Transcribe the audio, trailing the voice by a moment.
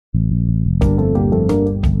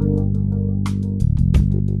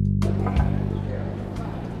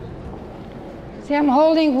See, I'm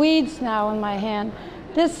holding weeds now in my hand.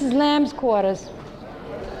 This is lamb's quarters.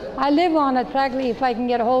 I live on it practically if I can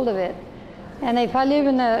get a hold of it. And if I live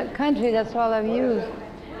in the country, that's all I've used.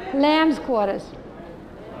 Lamb's quarters.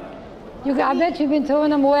 I bet you've been throwing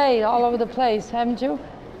them away all over the place, haven't you?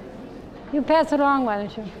 You pass it along, why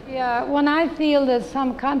don't you? Yeah, when I feel that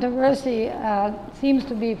some controversy seems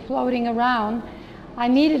to be floating around, I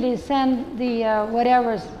immediately send the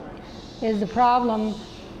whatever is the problem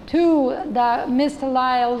to Mr.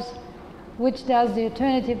 Lyles, which does the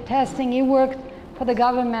alternative testing. He worked for the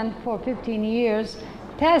government for 15 years,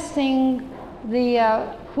 testing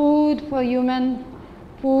the food for human,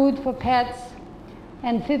 food for pets,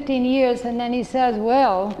 and 15 years, and then he says,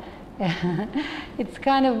 well, it's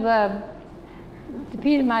kind of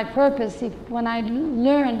defeated my purpose when I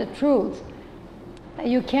learned the truth.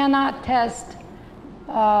 You cannot test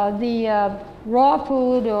the raw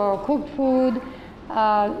food or cooked food,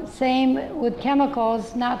 same with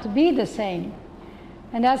chemicals, not to be the same.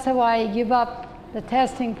 And that's why I give up the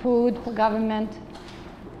testing food for government,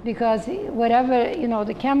 because whatever,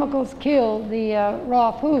 the chemicals kill the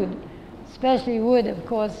raw food, especially wood, of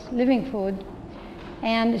course, living food,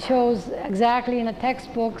 and it shows exactly in the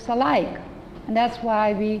textbooks alike. And that's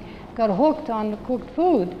why we got hooked on the cooked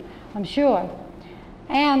food, I'm sure.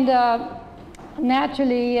 And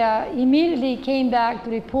naturally, immediately came back to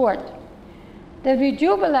report that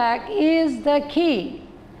Rejubilac is the key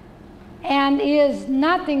and is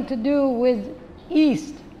nothing to do with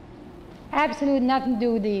yeast, absolutely nothing to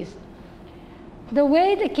do with yeast. The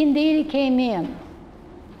way the Candida came in,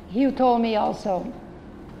 he told me also,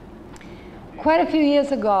 quite a few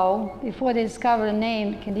years ago, before they discovered the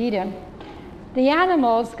name Candida, the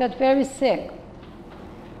animals got very sick.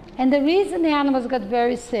 And the reason the animals got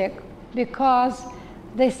very sick, because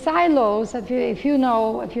the silos, if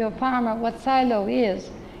you're a farmer, what silo is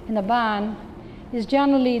in a barn, is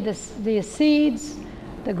generally the seeds,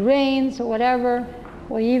 the grains or whatever,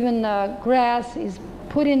 or even grass is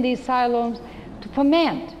put in these silos to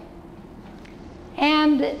ferment.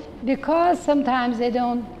 And because sometimes they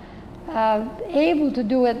don't able to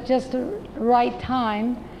do it just the right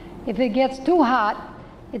time, if it gets too hot,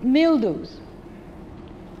 it mildews.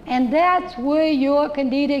 And that's where your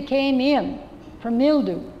Candida came in, from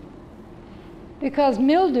mildew. Because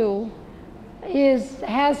mildew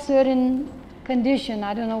has certain condition,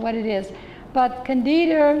 I don't know what it is, but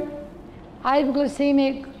Candida,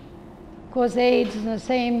 hypoglycemic, of course AIDS is the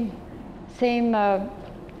same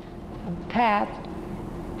path,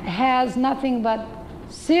 has nothing but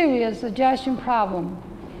serious digestion problem.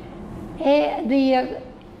 The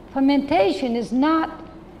fermentation is not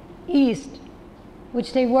yeast,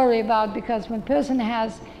 which they worry about, because when a person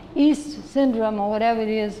has yeast syndrome or whatever it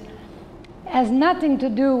is, has nothing to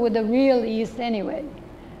do with the real yeast anyway.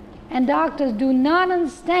 And doctors do not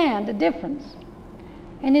understand the difference.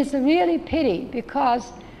 And it's a really pity,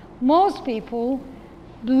 because most people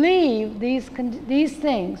believe these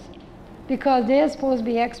things because they're supposed to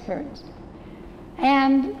be experts.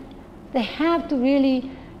 And they have to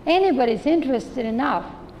really, anybody's interested enough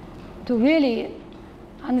to really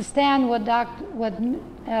understand what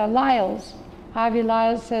Lyles, Harvey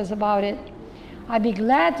Lyles says about it, I'd be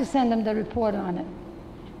glad to send them the report on it,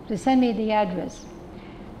 to send me the address,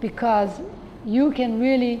 because you can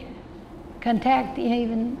really contact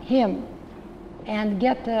even him and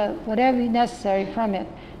get whatever is necessary from it.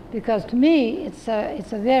 Because to me, it's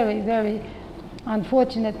a very, very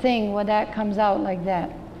unfortunate thing when that comes out like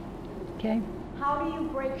that. Okay? How do you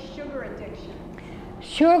break sugar addiction?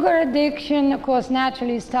 Sugar addiction, of course,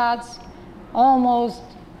 naturally starts almost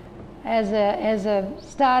as a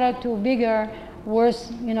starter to bigger,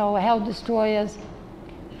 worse, health destroyers,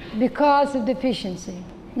 because of deficiency,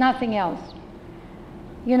 nothing else.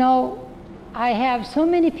 I have so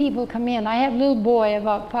many people come in. I have a little boy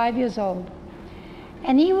about 5 years old,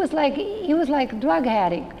 and he was like a drug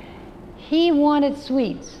addict. He wanted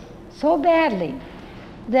sweets so badly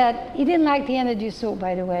that he didn't like the energy soup,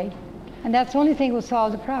 by the way, and that's the only thing that would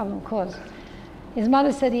solve the problem, of course. His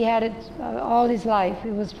mother said he had it all his life. He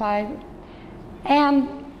was 5.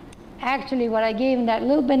 And actually, what I gave him, that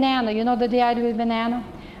little banana, the dehydrated banana,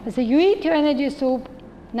 I said, you eat your energy soup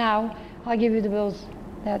now, I'll give you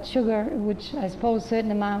that sugar, which I suppose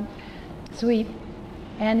certain amount, sweet.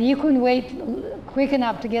 And he couldn't wait quick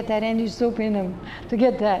enough to get that energy soup in him, to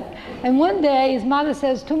get that. And one day, his mother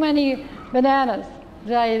says, too many bananas,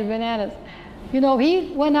 dried bananas. He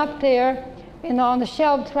went up there, on the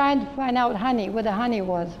shelf trying to find out honey, where the honey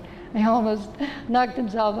was. He almost knocked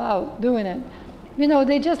himself out doing it.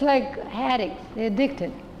 They're just like addicts. They're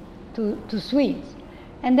addicted to sweets.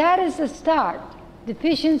 And that is the start.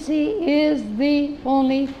 Deficiency is the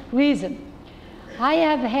only reason. I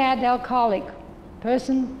have had alcoholic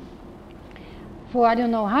person for I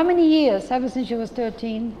don't know how many years, ever since she was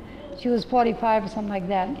 13. She was 45 or something like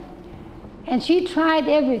that. And she tried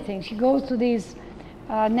everything. She goes to these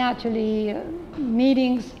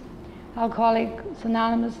meetings, Alcoholics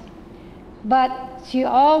Anonymous, but she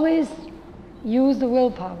always used the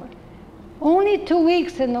willpower. Only 2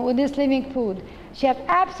 weeks with this living food, she had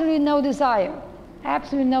absolutely no desire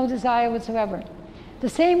whatsoever. The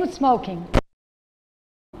same with smoking.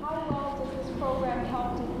 How well does this program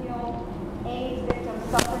help to heal AIDS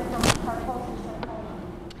victims suffering from carcosis sarcoma?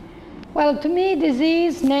 Well, to me,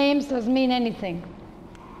 disease names doesn't mean anything,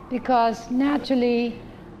 because naturally,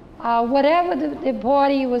 whatever the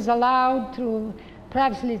body was allowed through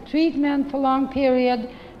perhaps treatment for a long period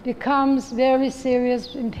becomes very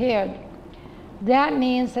serious, impaired. That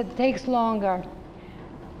means that it takes longer.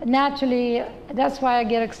 Naturally, that's why I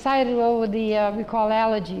get excited over the we call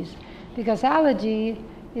allergies, because allergy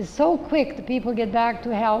is so quick that people get back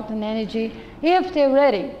to health and energy if they're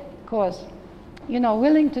ready, of course,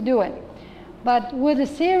 willing to do it. But with a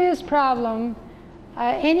serious problem,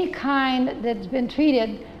 any kind that's been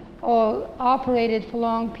treated or operated for a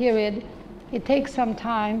long period, it takes some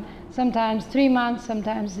time, sometimes 3 months,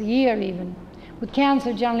 sometimes a year even. With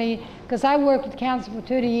cancer, generally, because I worked with cancer for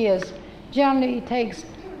 30 years, generally it takes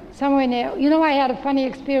somewhere in there. I had a funny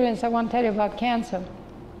experience I want to tell you about cancer.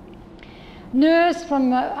 Nurse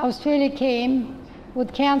from Australia came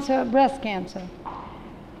with cancer, breast cancer,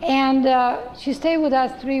 and she stayed with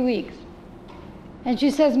us 3 weeks. And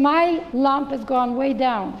she says, my lump has gone way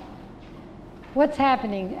down. What's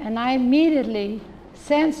happening? And I immediately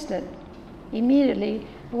sensed it. It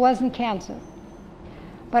wasn't cancer.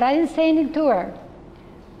 But I didn't say anything to her.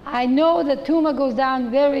 I know the tumor goes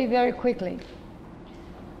down very, very quickly.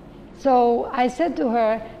 So I said to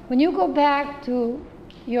her, when you go back to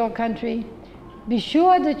your country, be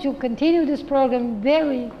sure that you continue this program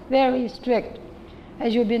very, very strict,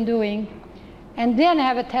 as you've been doing, and then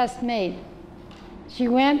have a test made. She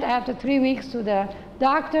went after 3 weeks to the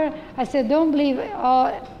doctor. I said, don't believe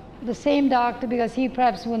the same doctor, because he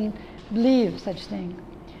perhaps wouldn't believe such thing.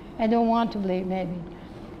 I don't want to believe, maybe.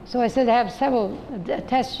 So I said, I have several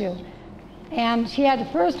test you. And she had the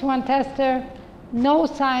first one test her, no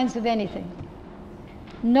signs of anything.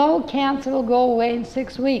 No cancer will go away in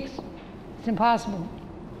 6 weeks. It's impossible.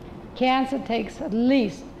 Cancer takes at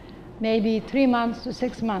least maybe 3 months to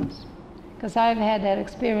 6 months, because I've had that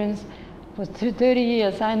experience for 30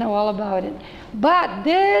 years. I know all about it. But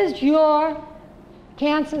there's your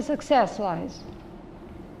cancer success lies.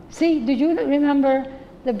 See, did you remember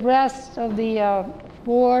the breast of the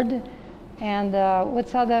board and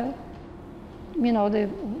what's other, the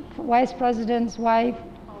vice president's wife?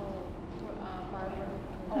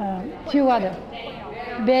 Few other.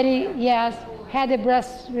 Betty, yes, had the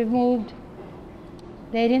breasts removed.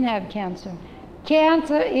 They didn't have cancer.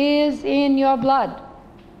 Cancer is in your blood.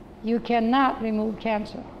 You cannot remove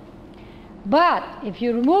cancer. But if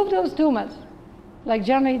you remove those tumors, like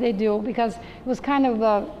generally they do, because it was kind of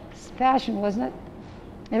a fashion, wasn't it?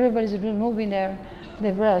 Everybody's removing their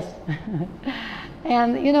breasts.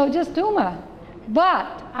 And, just tumor.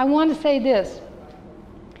 But I want to say this.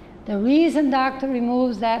 The reason doctor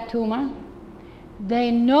removes that tumor,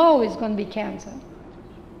 they know it's going to be cancer.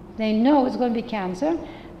 They know it's going to be cancer.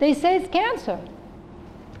 They say it's cancer.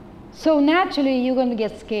 So naturally, you're going to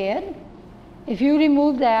get scared. If you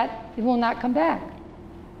remove that, it will not come back.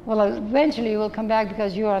 Well, eventually it will come back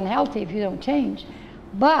because you're unhealthy if you don't change.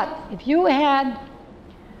 But if you had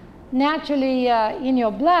naturally in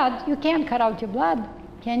your blood, you can't cut out your blood,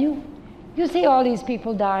 can you? You see all these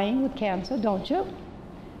people dying with cancer, don't you?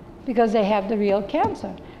 Because they have the real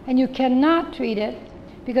cancer. And you cannot treat it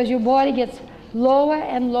because your body gets lower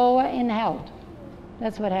and lower in health.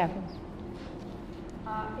 That's what happens.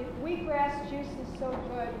 If wheatgrass juice is so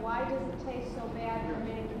good, why does it taste so bad for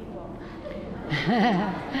many people?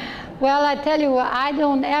 Well, I tell you what, I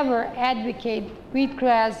don't ever advocate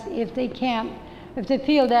wheatgrass if they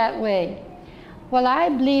feel that way. Well, I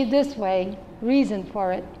believe this way, reason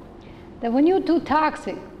for it, that when you're too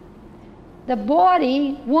toxic, the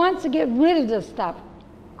body wants to get rid of this stuff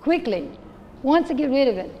quickly, wants to get rid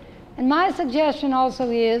of it. And my suggestion also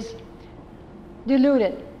is dilute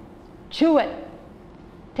it, chew it,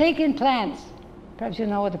 take implants. Perhaps you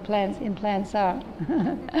know what the implants are.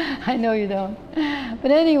 I know you don't.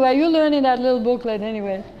 But anyway, you learn in that little booklet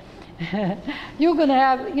anyway. You're going to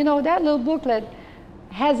have, that little booklet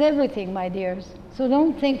has everything, my dears. So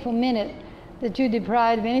don't think for a minute that you're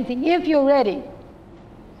deprived of anything if you're ready.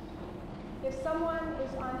 If someone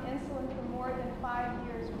is on insulin for more than 5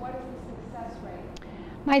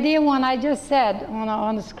 My dear one, I just said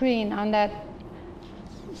on the screen, on that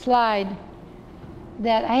slide,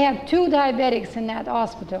 that I have 2 diabetics in that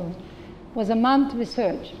hospital. It was a month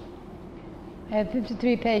research. I had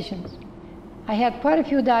 53 patients. I had quite a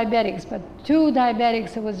few diabetics, but 2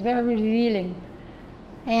 diabetics, it was very revealing.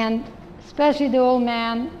 And especially the old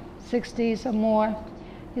man, 60s or more,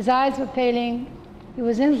 his eyes were failing. He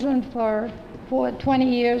was insulin for 20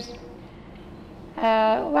 years,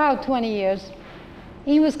 about 20 years.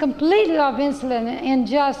 He was completely off insulin in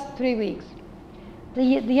just 3 weeks.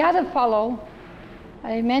 The other fellow,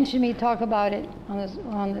 I mentioned me talk about it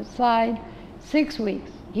on the slide, 6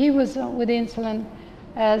 weeks. He was with insulin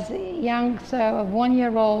as a young of 1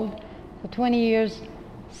 year old for 20 years,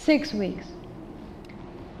 6 weeks.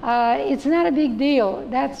 It's not a big deal.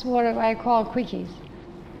 That's what I call quickies.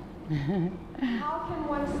 How can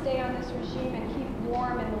one stay on this regime and keep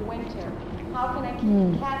warm in the winter? How can I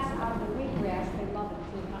keep cats out of the wheatgrass? They love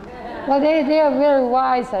it. Well, they are very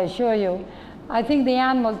wise, I assure you. I think the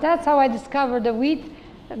animals, that's how I discovered the wheat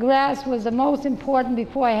grass was the most important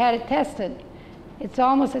before I had it tested. It's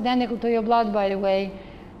almost identical to your blood, by the way.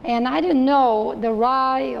 And I didn't know the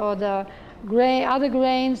rye or the other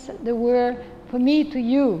grains that were for me to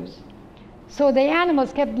use. So the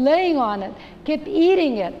animals kept laying on it, kept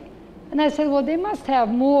eating it. And I said, well, they must have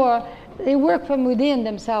more. They work from within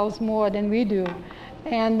themselves more than we do.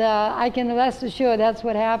 And I can rest assured that's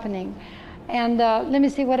what's happening. And let me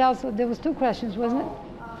see what else. There was 2 questions, wasn't it?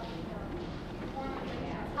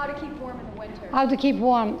 How to keep warm in the winter. How to keep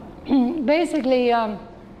warm. Basically,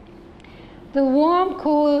 the warm,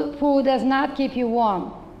 cool food does not keep you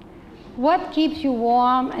warm. What keeps you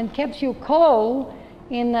warm and keeps you cold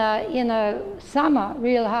in a summer,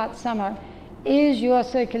 real hot summer, is your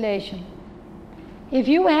circulation. If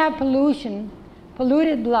you have pollution,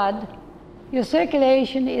 polluted blood, your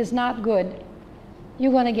circulation is not good.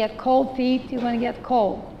 You're going to get cold feet, you're going to get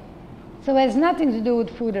cold. So it has nothing to do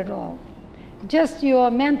with food at all. Just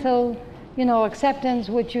your mental, acceptance,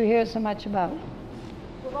 which you hear so much about.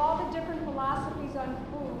 With all the different philosophies on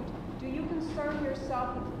food, do you concern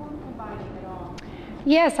yourself with food combining at all?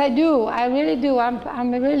 Yes, I do. I really do.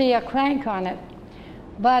 I'm really a crank on it.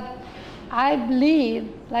 But I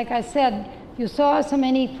believe, like I said, you saw so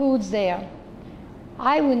many foods there.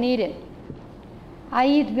 I wouldn't eat it. I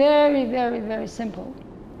eat very, very, very simple.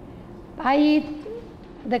 I eat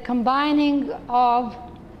the combining of,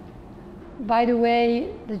 by the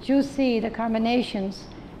way, that you see, the combinations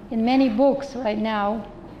in many books right now.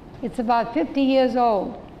 It's about 50 years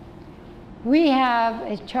old. We have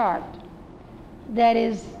a chart that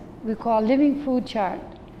is, we call living food chart.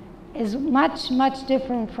 Is much, much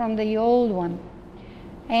different from the old one.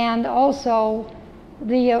 And also,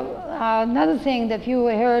 another thing that you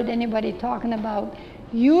heard anybody talking about,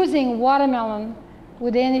 using watermelon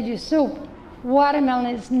with energy soup.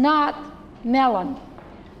 Watermelon is not melon.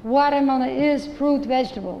 Watermelon is fruit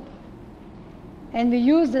vegetable. And we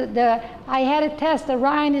use I had to test the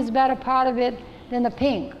rind is better part of it than the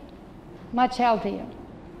pink, much healthier.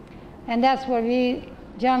 And that's what we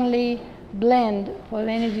generally blend for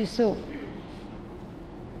energy soup.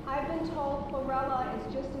 I've been told chlorella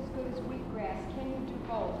is just as good as wheatgrass. Can you do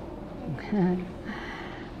both?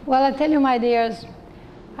 Well, I tell you, my dears,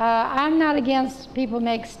 I'm not against people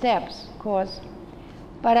make steps, of course,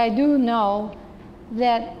 but I do know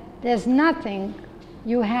that there's nothing,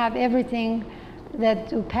 you have everything that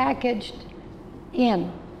you packaged in,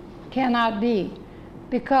 cannot be,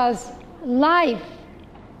 because life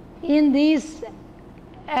in these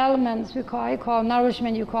elements I call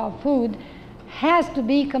nourishment, you call food, has to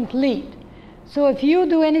be complete. So if you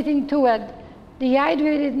do anything to it,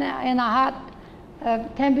 dehydrate it in a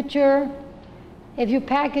hot temperature, if you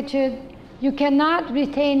package it, you cannot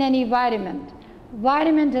retain any vitamin.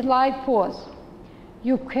 Vitamin is life force.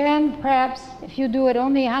 You can perhaps, if you do it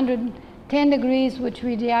only 110 degrees, which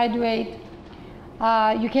we dehydrate,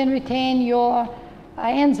 you can retain your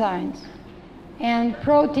enzymes and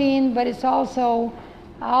protein, but it's also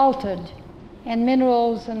altered, and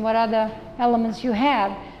minerals and what other elements you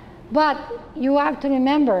have. But you have to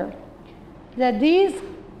remember that these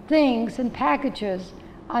things and packages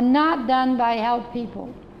are not done by health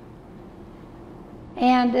people.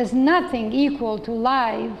 And there's nothing equal to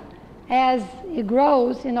life as it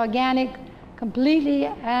grows in organic, completely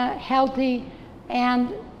healthy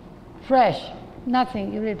and fresh.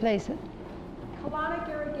 Nothing, you replace it. Colonic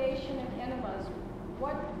irrigation and enemas.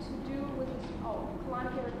 What to do with this? Oh,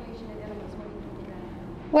 colonic irrigation and enemas. What do you think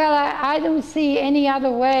of that? Well, I don't see any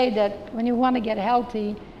other way that when you want to get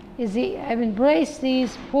healthy is I've embraced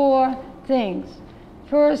these 4 things.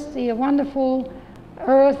 First, the wonderful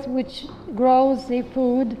earth which grows the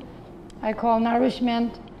food, I call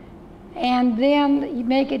nourishment, and then you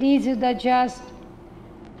make it easy to digest,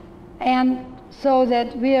 and so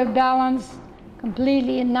that we are balanced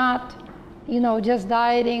completely and not, just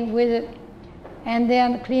dieting with it, and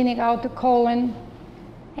then cleaning out the colon,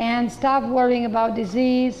 and stop worrying about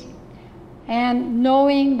disease, and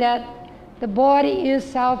knowing that the body is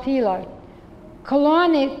self-healer.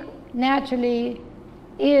 Colonic naturally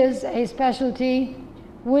is a specialty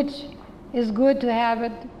which is good to have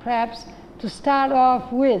it perhaps to start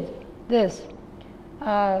off with this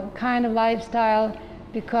kind of lifestyle,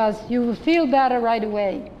 because you will feel better right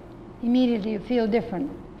away. Immediately you feel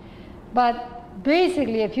different. But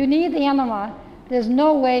basically, if you need the enema, there's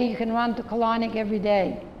no way you can run to colonic every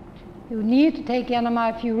day. You need to take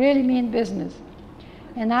enema if you really mean business.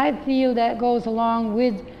 And I feel that goes along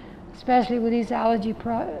with, especially with these allergy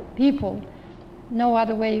people, no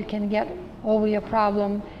other way you can get over your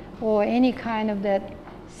problem or any kind of that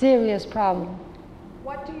serious problem.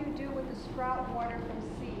 What do you do with the sprout water from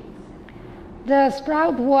seeds? The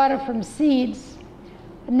sprout water from seeds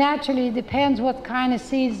naturally depends what kind of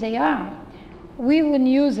seeds they are. We wouldn't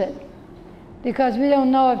use it because we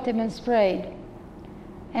don't know if they've been sprayed.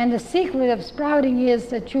 And the secret of sprouting is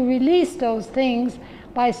that you release those things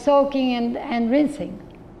by soaking and rinsing.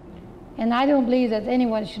 And I don't believe that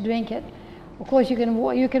anyone should drink it. Of course, you can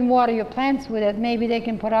water your plants with it. Maybe they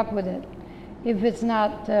can put up with it if it's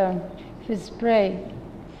not, if it's sprayed.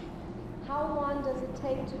 How long does it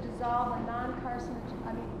take to dissolve a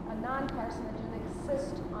non-carcinogenic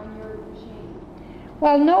cyst on your regime?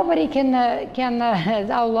 Well, nobody can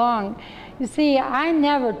how long. You see, I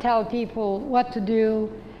never tell people what to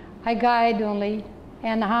do. I guide only,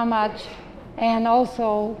 and how much, and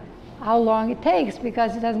also how long it takes,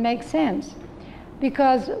 because it doesn't make sense.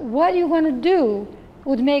 Because what you're going to do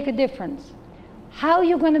would make a difference. How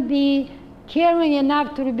you're going to be caring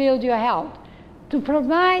enough to rebuild your health, to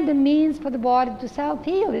provide the means for the body to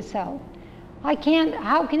self-heal itself. How can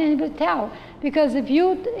anybody tell? Because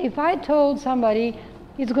if I told somebody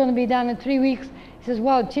it's going to be done in 3 weeks, he says,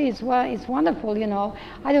 well, gee, it's wonderful,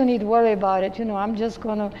 I don't need to worry about it, I'm just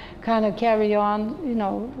going to kind of carry on,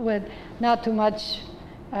 with not too much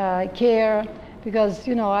care, because,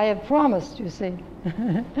 I have promised, you see.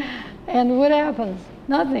 And what happens?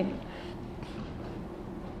 Nothing.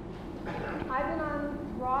 I've been on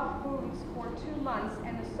raw foods for 2 months,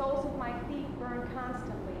 and the soles of my feet burn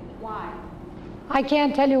constantly. Why? I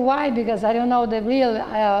can't tell you why, because I don't know the real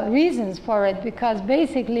reasons for it, because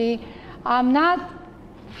basically I'm not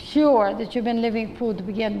sure that you've been living food to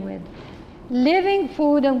begin with. Living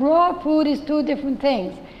food and raw food is two different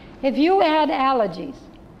things. If you had allergies,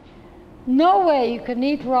 no way you can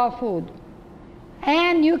eat raw food.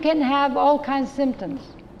 And you can have all kinds of symptoms.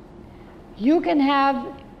 You can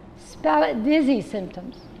have dizzy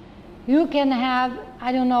symptoms. You can have,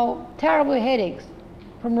 terrible headaches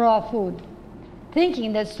from raw food,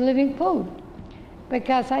 thinking that's living food.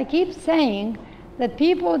 Because I keep saying that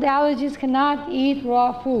people with allergies cannot eat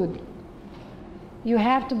raw food. You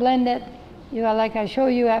have to blend it. Like I show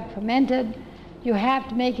you, have fermented. You have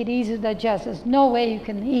to make it easy to digest. There's no way you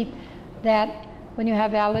can eat that when you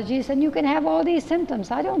have allergies, and you can have all these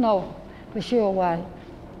symptoms. I don't know for sure why.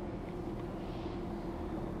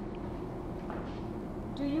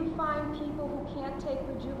 Do you find people who can't take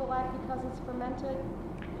Rejuvenac because it's fermented?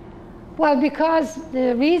 Well, because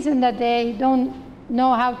the reason that they don't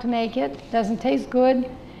know how to make it, doesn't taste good,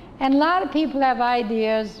 and a lot of people have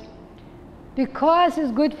ideas, because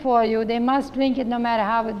it's good for you, they must drink it no matter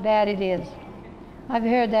how bad it is. I've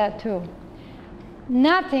heard that too.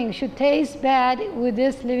 Nothing should taste bad with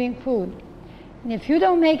this living food. And if you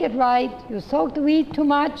don't make it right, you soak the wheat too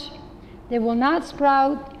much, they will not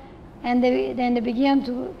sprout, and then they begin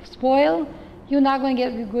to spoil, you're not going to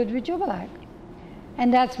get good Rejuvenac.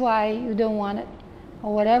 And that's why you don't want it,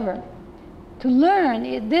 or whatever. To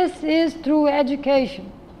learn, this is through education.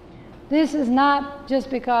 This is not just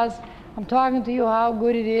because I'm talking to you how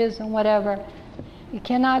good it is and whatever. It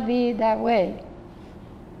cannot be that way.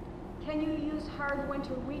 Can you use hard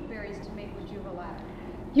winter wheat berries to make Rejuvenac?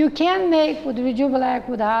 You can make with Rejuvenac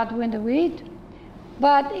with hard winter wheat,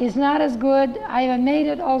 but it's not as good. I made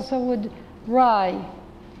it also with rye,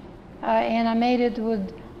 and I made it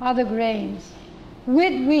with other grains,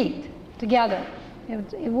 with wheat together.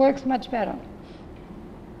 It works much better.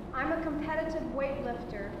 I'm a competitive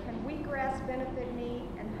weightlifter. Can wheatgrass benefit me,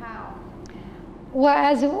 and how? Well,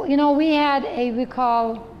 as we had we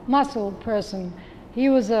call muscle person. He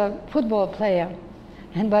was a football player,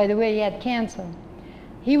 and by the way, he had cancer.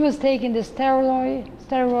 He was taking the steroid,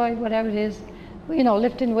 whatever it is,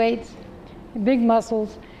 lifting weights, big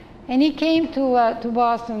muscles. And he came to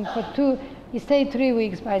Boston for he stayed 3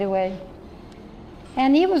 weeks, by the way.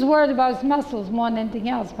 And he was worried about his muscles more than anything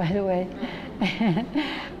else, by the way.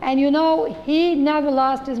 And you know, he never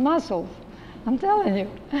lost his muscles. I'm telling you.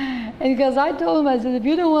 And because I told him, I said, if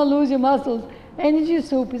you don't want to lose your muscles, energy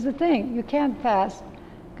soup is the thing. You can't fast,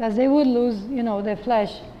 because they would lose, you know, their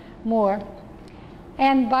flesh more.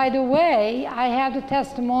 And by the way, I have the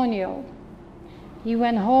testimonial. He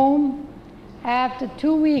went home after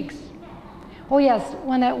 2 weeks. Oh yes,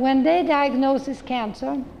 when they diagnosed his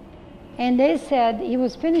cancer, and they said he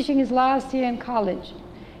was finishing his last year in college.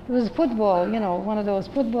 He was football, you know, one of those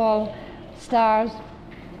football stars.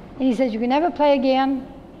 And he said, you can never play again.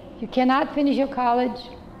 You cannot finish your college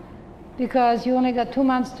because you only got 2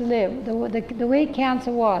 months to live. The way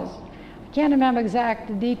cancer was. I can't remember exact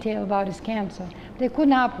the detail about his cancer. They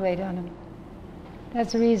couldn't operate on him.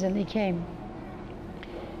 That's the reason he came.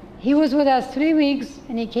 He was with us 3 weeks,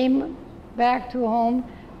 and he came back to home.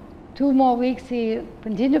 2 more weeks, he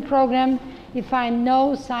continued the program. He found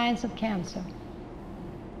no signs of cancer.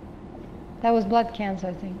 That was blood cancer,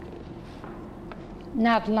 I think.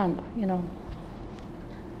 Not lump, you know.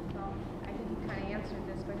 Well, I think you kind of answered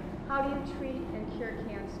this, but how do you treat and cure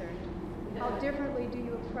cancer? How differently do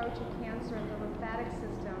you approach a cancer in the lymphatic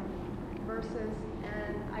system versus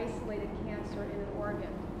an isolated cancer in an organ?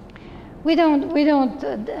 We don't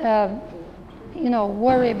you know,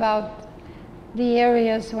 worry about the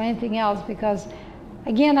areas or anything else because,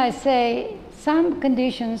 again, I say some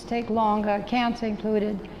conditions take longer, cancer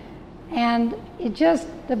included, and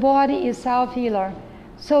the body is self-healer.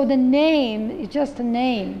 So the name is just a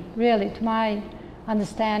name, really, to my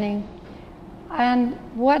understanding. And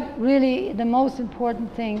what really the most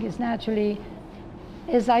important thing is naturally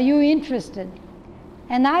is, are you interested?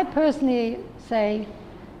 And I personally say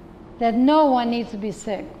that no one needs to be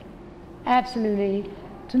sick. Absolutely.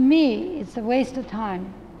 To me, it's a waste of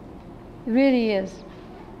time. It really is.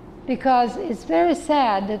 Because it's very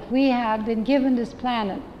sad that we have been given this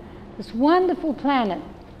planet, this wonderful planet.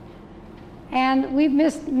 And we've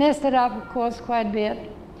messed it up, of course, quite a bit.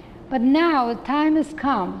 But now the time has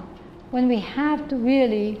come when we have to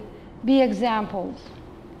really be examples.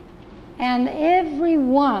 And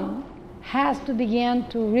everyone has to begin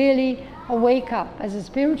to really wake up as a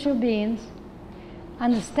spiritual beings,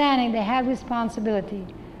 understanding they have responsibility.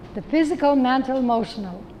 The physical, mental,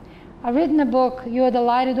 emotional. I've written a book, You're the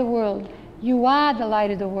Light of the World. You are the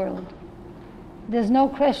light of the world. There's no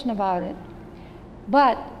question about it.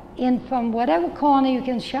 But from whatever corner you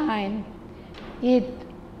can shine, it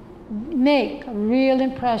make a real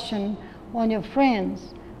impression on your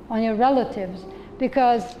friends, on your relatives,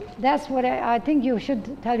 because that's what I think you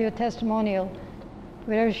should tell your testimonial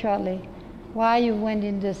very shortly, why you went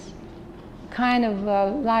in this kind of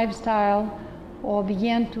lifestyle or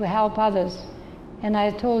began to help others. And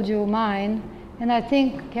I told you mine, and I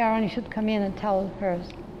think, Karen, you should come in and tell hers.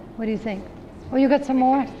 What do you think? Oh, you got some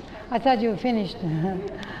more? I thought you were finished.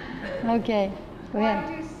 Okay, go ahead.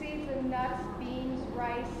 Why do seeds and nuts, beans,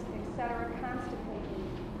 rice, etc. constipate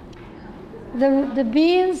you? The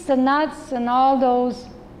beans, the nuts, and all those,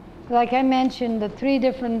 like I mentioned, the 3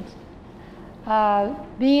 different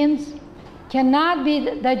beans cannot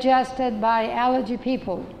be digested by allergy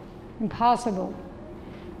people. Impossible.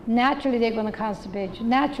 Naturally, they're going to constipate you.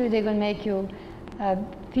 Naturally, they're going to make you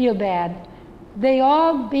feel bad. They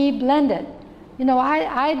all be blended. You know,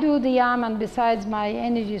 I do the almond besides my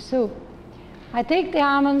energy soup. I take the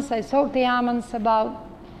almonds, I soak the almonds about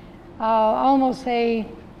almost, say,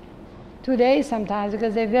 2 days sometimes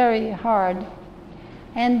because they're very hard.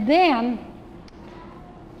 And then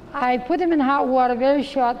I put them in hot water, very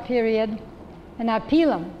short period, and I peel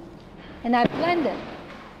them. And I blend it.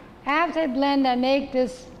 After I blend, I make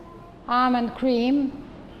this almond cream,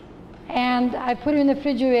 and I put it in the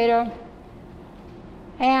refrigerator.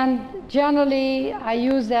 And generally, I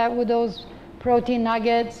use that with those protein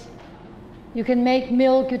nuggets. You can make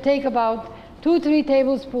milk. You take about 2-3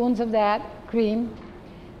 tablespoons of that cream.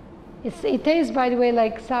 It tastes, by the way,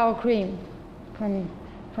 like sour cream from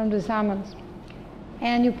the almonds.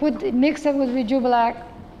 And you mix it with Rejubilac.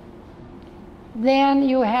 Then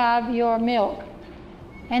you have your milk.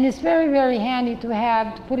 And it's very, very handy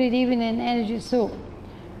to put it even in energy soup.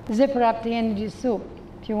 Zipper up the energy soup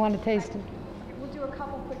if you want to taste it. We'll do a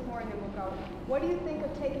couple quick more and then we'll go. What do you think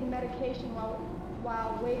of taking medication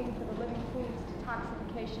while waiting for the living foods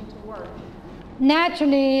detoxification to work?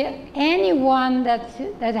 Naturally, anyone that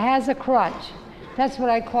has a crutch, that's what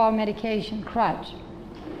I call medication, crutch.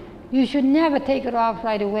 You should never take it off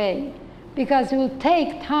right away because it will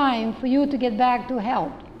take time for you to get back to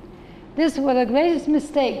health. This was the greatest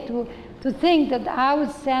mistake, to to think that I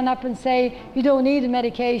would stand up and say, you don't need the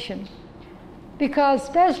medication. Because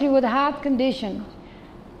especially with a heart condition,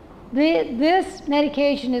 this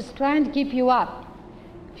medication is trying to keep you up.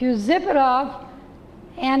 If you zip it off,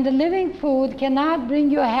 and the living food cannot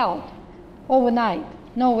bring you health overnight,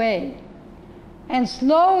 no way. And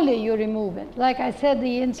slowly you remove it, like I said,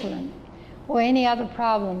 the insulin or any other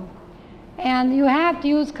problem. And you have to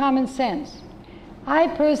use common sense. I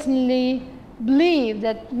personally believe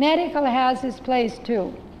that medical has its place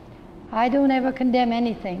too. I don't ever condemn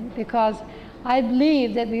anything because I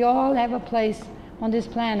believe that we all have a place on this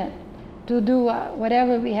planet to do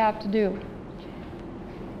whatever we have to do.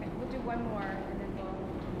 We'll do one more and then we'll.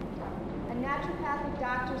 A naturopathic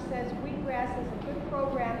doctor says wheatgrass is a good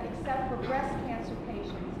program except for breast cancer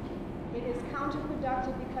patients. It is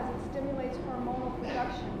counterproductive because it stimulates hormonal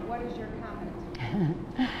production. What is your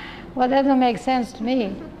comment? Well, that doesn't make sense to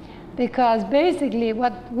me because basically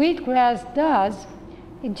what wheatgrass does,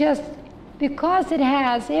 it just, because it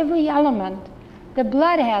has every element the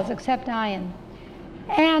blood has except iron,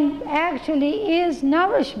 and actually is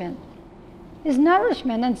nourishment. Is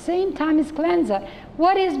nourishment and same time is cleanser.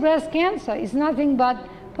 What is breast cancer? It's nothing but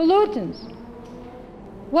pollutants.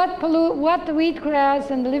 What the wheatgrass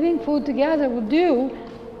and the living food together will do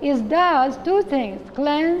is does two things,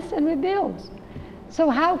 cleanse and rebuilds. So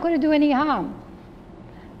how could it do any harm?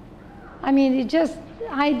 I mean, it just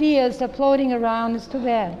ideas are floating around. It's too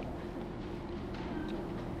bad.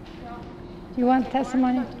 Do you want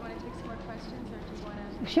testimony? Do you want to take some more questions, or do you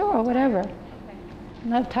want to? Sure, whatever. Okay. I'm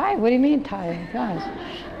not tired. What do you mean tired? Gosh.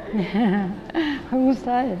 Who's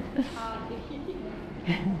tired?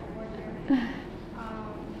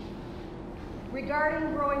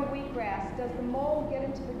 Regarding growing wheatgrass, does the mold get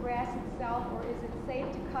into the grass itself, or is it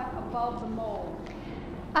safe to cut above the mold?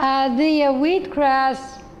 The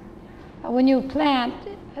wheatgrass, when you plant,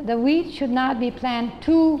 the wheat should not be planted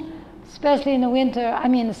too, especially in the winter, I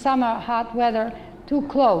mean the summer hot weather, too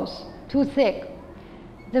close, too thick.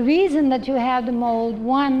 The reason that you have the mold,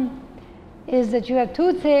 one, is that you have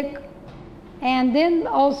too thick, and then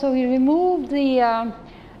also you remove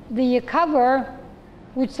the cover,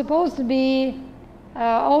 which is supposed to be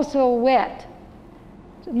also wet,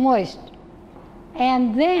 moist.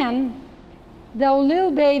 And then the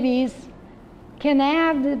little babies can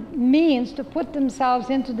have the means to put themselves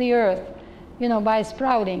into the earth, you know, by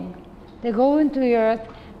sprouting. They go into the earth,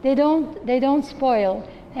 they don't spoil.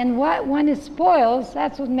 And when it spoils,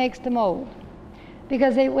 that's what makes the mold.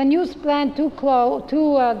 Because when you plant too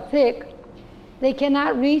thick, they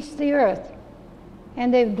cannot reach the earth.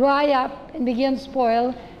 And they dry up and begin to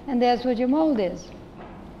spoil, and that's what your mold is.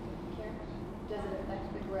 Does it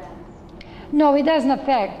affect the grass? No, it doesn't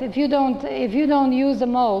affect. If you don't use the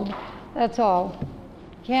mold, that's all.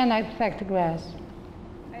 Cannot affect the grass.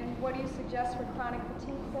 And what do you suggest for chronic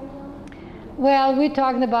fatigue syndrome? Well, we're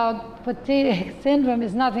talking about fatigue syndrome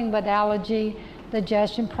is nothing but allergy,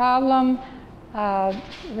 digestion problem,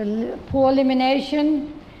 poor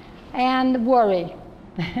elimination, and worry.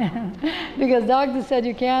 Because doctor said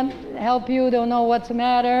you can't help you, don't know what's the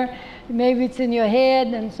matter, maybe it's in your head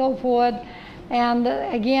and so forth. And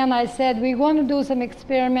again, I said we want to do some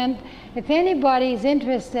experiment. If anybody is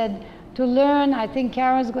interested to learn, I think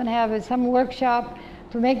Karen's going to have some workshop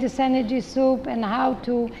to make this energy soup and how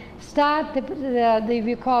to start the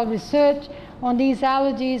we call research on these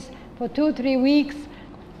allergies for 2-3 weeks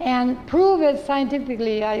and prove it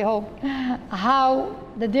scientifically, I hope, how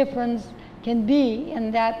the difference can be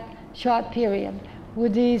in that short period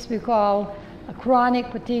with these we call a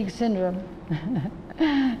chronic fatigue syndrome.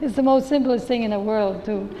 It's the most simplest thing in the world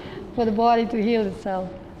for the body to heal itself.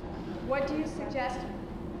 What do you suggest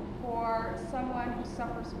for someone who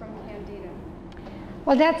suffers from candida?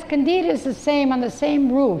 Well, candida is the same on the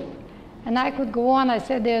same roof. And I could go on. I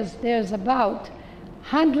said there's about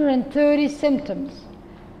 130 symptoms,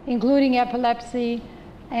 including epilepsy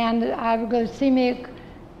and hypoglycemic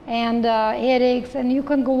and headaches, and you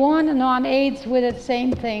can go on and on. AIDS with it,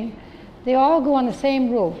 same thing. They all go on the same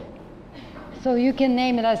roof. So you can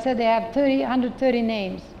name it. I said they have 130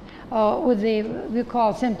 names with the we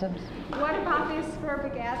call symptoms. What about the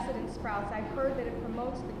ascorbic acid in sprouts? I've heard that it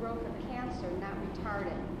promotes the growth of cancer, not retard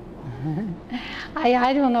it.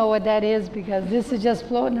 I don't know what that is because this is just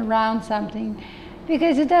floating around something.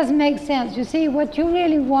 Because it doesn't make sense. You see, what you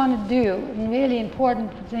really want to do, and really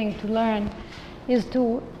important thing to learn, is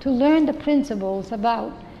to learn the principles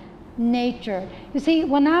about nature. You see,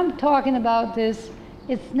 when I'm talking about this,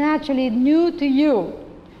 it's naturally new to you,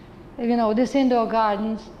 you know, this indoor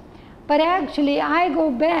gardens. But actually, I go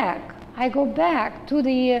back to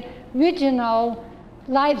the original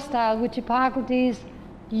lifestyle which Hippocrates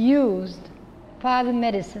used for the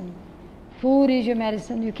medicine. Food is your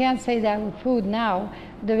medicine. You can't say that with food now.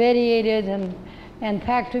 The radiated and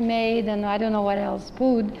factory made and I don't know what else,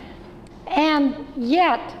 food. And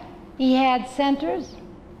yet, he had centers.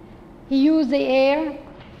 He used the air,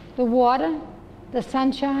 the water, the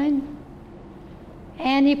sunshine,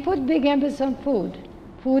 and he put big emphasis on food.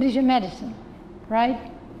 Food is your medicine,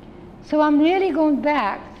 right? So I'm really going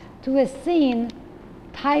back to a scene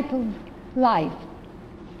type of life,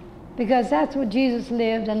 because that's what Jesus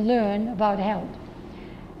lived and learned about health.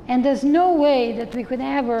 And there's no way that we could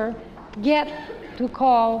ever get to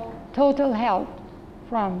call total health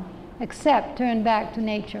from, except turn back to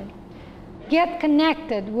nature. Get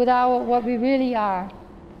connected with what we really are.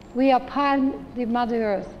 We are part of the Mother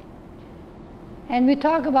Earth. And we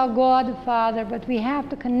talk about God the Father, but we have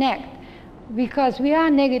to connect because we are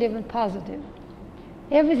negative and positive.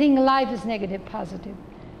 Everything in life is negative, positive.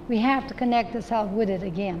 We have to connect ourselves with it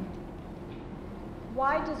again.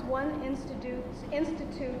 Why does one institute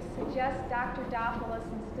suggest Dr. Dophilus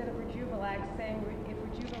instead of Rejuvelac, saying if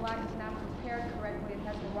Rejuvelac is not prepared correctly, it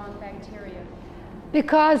has the wrong bacteria?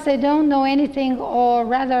 Because they don't know anything, or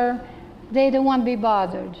rather, they don't want to be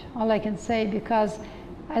bothered, all I can say, because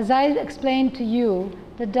as I explained to you,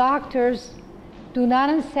 the doctors do not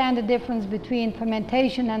understand the difference between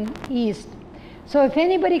fermentation and yeast. So if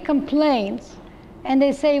anybody complains and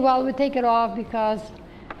they say, well, we take it off because,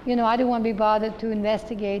 you know, I don't want to be bothered to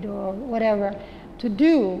investigate or whatever, to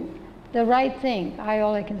do the right thing,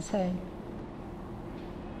 all I can say.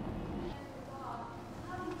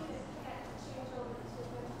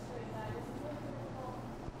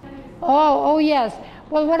 Oh yes.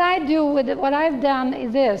 Well, what I do with it, what I've done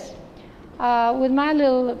is this. With my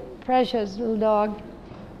little precious little dog,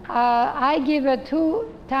 I give her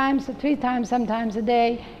 2 times or 3 times sometimes a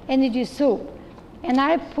day energy soup. And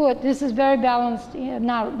I put, this is very balanced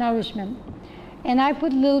nourishment. And I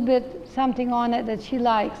put a little bit something on it that she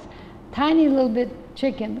likes. Tiny little bit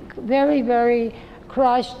chicken, very, very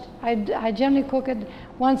crushed. I generally cook it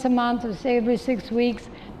once a month or say every 6 weeks.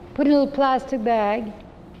 Put in a little plastic bag.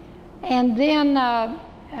 And then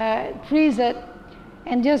freeze it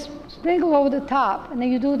and just sprinkle over the top. And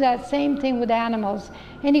then you do that same thing with animals,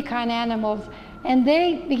 any kind of animals. And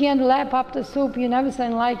they begin to lap up the soup. You never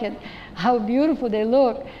seen like it, how beautiful they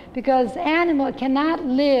look. Because animal cannot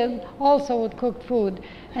live also with cooked food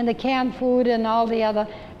and the canned food and all the other.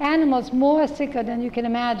 Animals more sicker than you can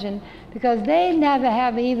imagine because they never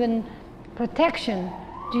have even protection.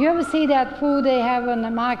 Do you ever see that food they have in the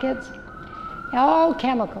markets? All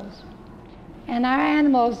chemicals. And our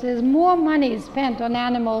animals, there's more money spent on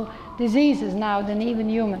animal diseases now than even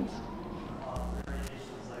humans.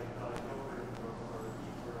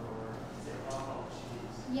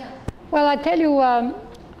 Yeah. Well, I tell you,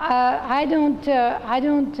 I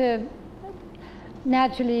don't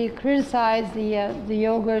naturally criticize the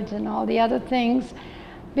yogurt and all the other things,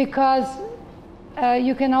 because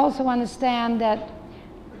you can also understand that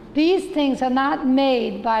these things are not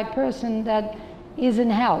made by a person that is in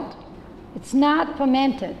health. It's not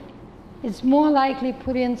fermented. It's more likely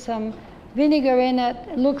put in some vinegar in it.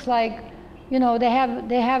 It looks like, you know, they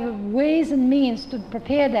have ways and means to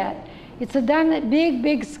prepare that. It's done at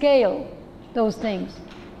big scale, those things.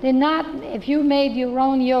 They're not, if you made your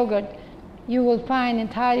own yogurt, you will find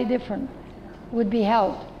entirely different, would be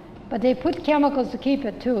health. But they put chemicals to keep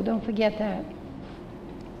it too, don't forget that.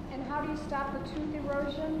 And how do you stop the tooth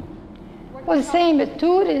erosion? Well, the same with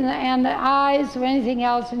tooth and the eyes or anything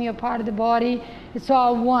else in your part of the body, it's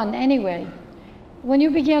all one anyway. When you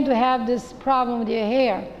begin to have this problem with your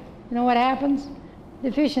hair, you know what happens?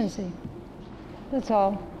 Deficiency. That's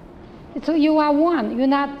all. So you are one, you're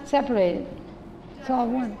not separated. It's all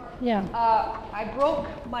one, yeah. I broke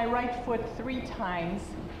my right foot 3 times.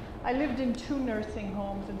 I lived in 2 nursing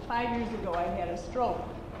homes, and 5 years ago I had a stroke.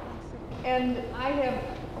 And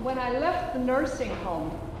when I left the nursing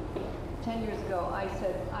home 10 years ago, I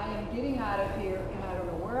said, I am getting out of here and I don't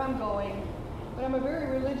know where I'm going, but I'm a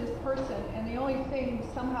very religious person, and the only thing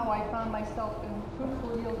somehow I found myself in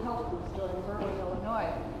fruitful yield health groups during Berlin,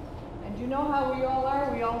 Illinois. And you know how we all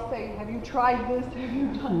are? We all say, have you tried this? Have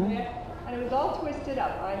you done that? And it was all twisted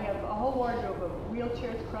up. I have a whole wardrobe of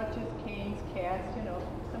wheelchairs, crutches, canes, casts, you know,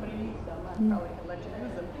 if somebody needs them, I probably can let you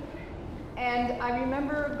use them. And I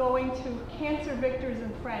remember going to Cancer Victors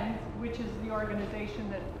and Friends, which is the organization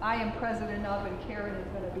that I am president of, and Karen is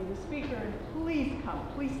going to be the speaker. And please come,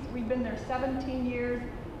 please. We've been there 17 years,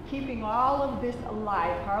 keeping all of this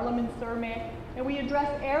alive, Harlem and Cermak, and we address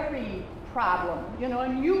every problem, you know,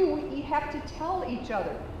 and you have to tell each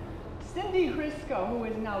other. Cindy Hrisco, who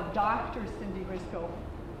is now Dr. Cindy Hrisco,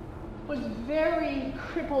 was very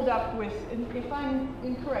crippled up with, and if I'm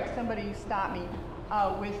incorrect, somebody stop me,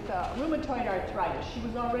 with rheumatoid arthritis. She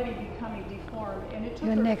was already becoming deformed, and it took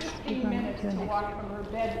her 15 minutes to walk from her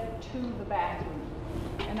bed to the bathroom.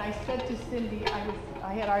 And I said to Cindy,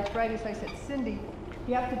 I had arthritis, I said, Cindy,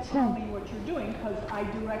 you have to tell me what you're doing, because I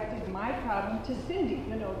directed my problem to Cindy.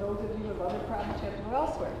 You know, those of you with other problems, you have to go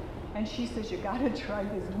elsewhere. And she says, you got to try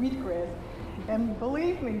this wheatgrass. And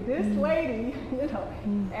believe me, this lady, you know,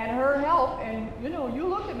 and her help, and you know, you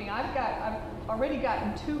look at me, I've already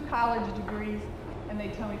gotten 2 college degrees, and they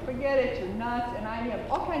tell me, forget it, you're nuts, and I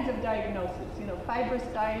have all kinds of diagnoses, you know,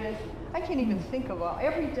 fibrositis, I can't even think of all,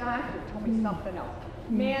 every doctor told me something else.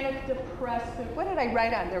 Manic depressive, what did I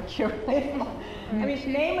write on there, Cure? I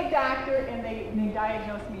mean, name a doctor, and they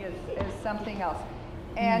diagnose me as something else.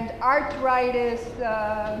 And arthritis,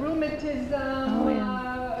 rheumatism, you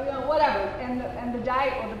know, whatever. And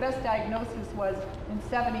the best diagnosis was in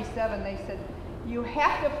 '77. They said you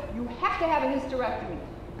have to have a hysterectomy.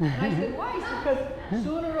 And I said, why? He said, because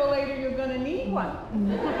sooner or later you're going to need one.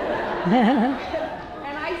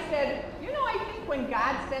 And I said, you know, I think when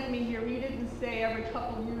God sent me here, He didn't say every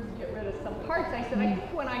couple of years get rid of some parts. I said, I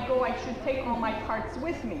think when I go, I should take all my parts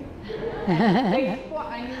with me. And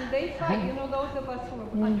they thought, you know, those of us who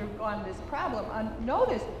have undergone this problem know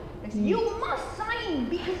this. They said, you must sign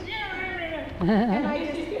because, and I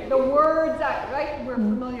just, the words, right, we're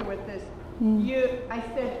familiar with this. I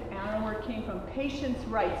said, and I don't know where it came from, patients'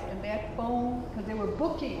 rights, and that phone, because they were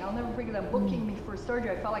booking, I'll never forget them booking me for surgery.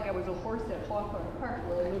 I felt like I was a horse at Hawthorne Park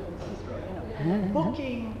where I live in Cisco, you know,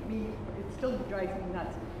 booking me, it still drives me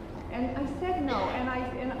nuts. And I said no,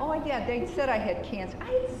 and oh yeah, they said I had cancer. I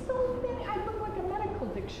had so many, I look like a medical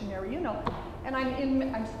dictionary, you know. And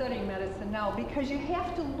I'm studying medicine now because you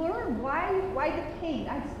have to learn why the pain.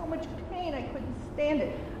 I had so much pain, I couldn't stand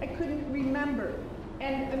it. I couldn't remember.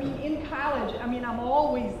 And I mean, in college, I mean, I'm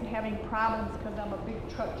always having problems because I'm a big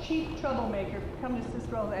chief troublemaker. If you come to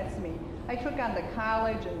Cicero, that's me. I took on the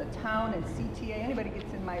college and the town and CTA, anybody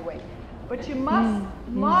gets in my way. But you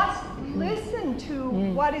must listen to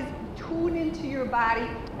what is tuned into your body.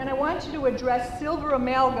 And I want you to address silver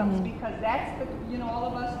amalgams because that's the, you know, all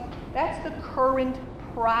of us, that's the current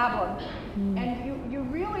problem. And you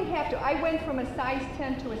really have to, I went from a size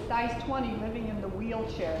 10 to a size 20 living in the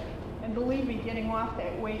wheelchair. And believe me, getting off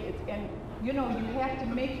that weight, and you know, you have to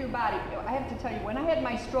make your body, I have to tell you, when I had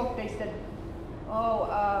my stroke, they said,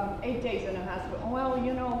 8 days in the hospital. Well,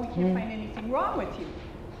 you know, we can't find anything wrong with you.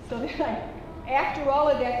 So then after all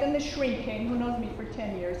of that, then the shrink came, who knows me for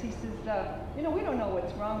 10 years. He says, you know, we don't know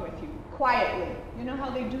what's wrong with you. Quietly. You know how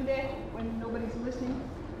they do that when nobody's listening?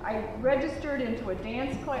 I registered into a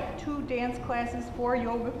dance class, 2 dance classes, 4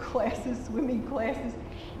 yoga classes, swimming classes,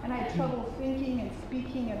 and I had trouble thinking and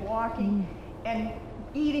speaking and walking and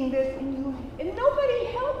eating this, and nobody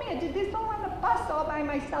helped me. I did this all on the bus all by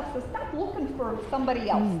myself, so stop looking for somebody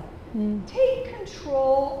else. Take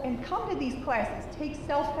control and come to these classes. Take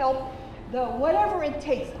self-help, whatever it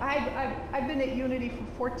takes. I've been at Unity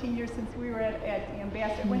for 14 years since we were at the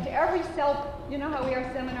Ambassador. Went to every you know how we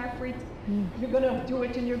are seminar freaks? You're going to do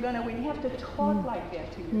it and you're going to win. You have to talk like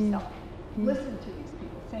that to yourself. Listen to these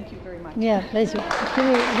people. Thank you very much. Yeah, pleasure.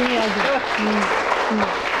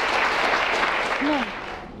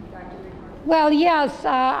 Well, yes,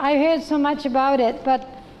 I heard so much about it, but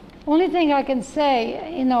only thing I can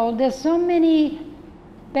say, you know, there's so many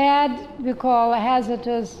bad, we call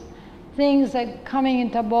hazardous things that coming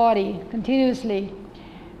into body continuously.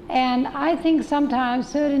 And I think sometimes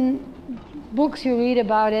certain books you read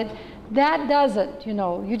about it, that does it, you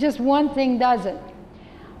know, just one thing does it.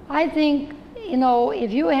 I think, you know,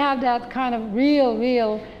 if you have that kind of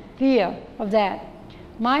real fear of that,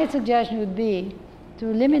 my suggestion would be to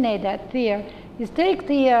eliminate that fear is take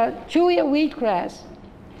chew your wheatgrass,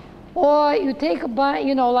 or you take a bite,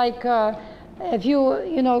 you know, like if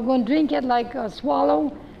you know, go and drink it like a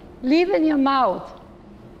swallow, leave it in your mouth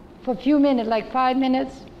for a few minutes, like 5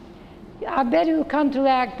 minutes. I bet you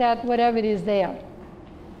counteract that whatever it is there.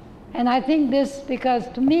 And I think this, because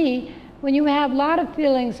to me, when you have a lot of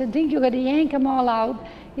feelings and think you're going to yank them all out,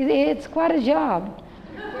 it's quite a job,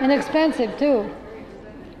 and expensive too.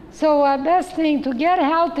 So best thing to get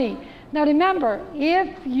healthy. Now remember, if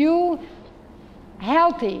you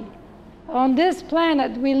healthy on this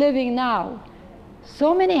planet we're living now,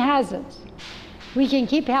 so many hazards, we can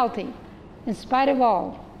keep healthy in spite of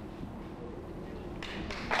all.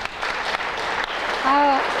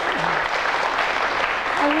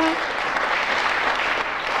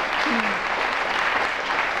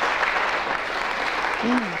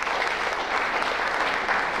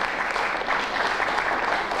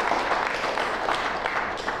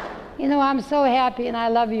 You know, I'm so happy and I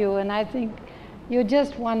love you and I think you're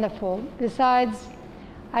just wonderful. Besides,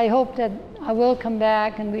 I hope that I will come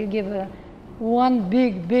back and we'll give one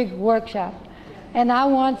big workshop. And I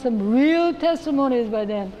want some real testimonies by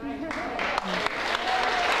then.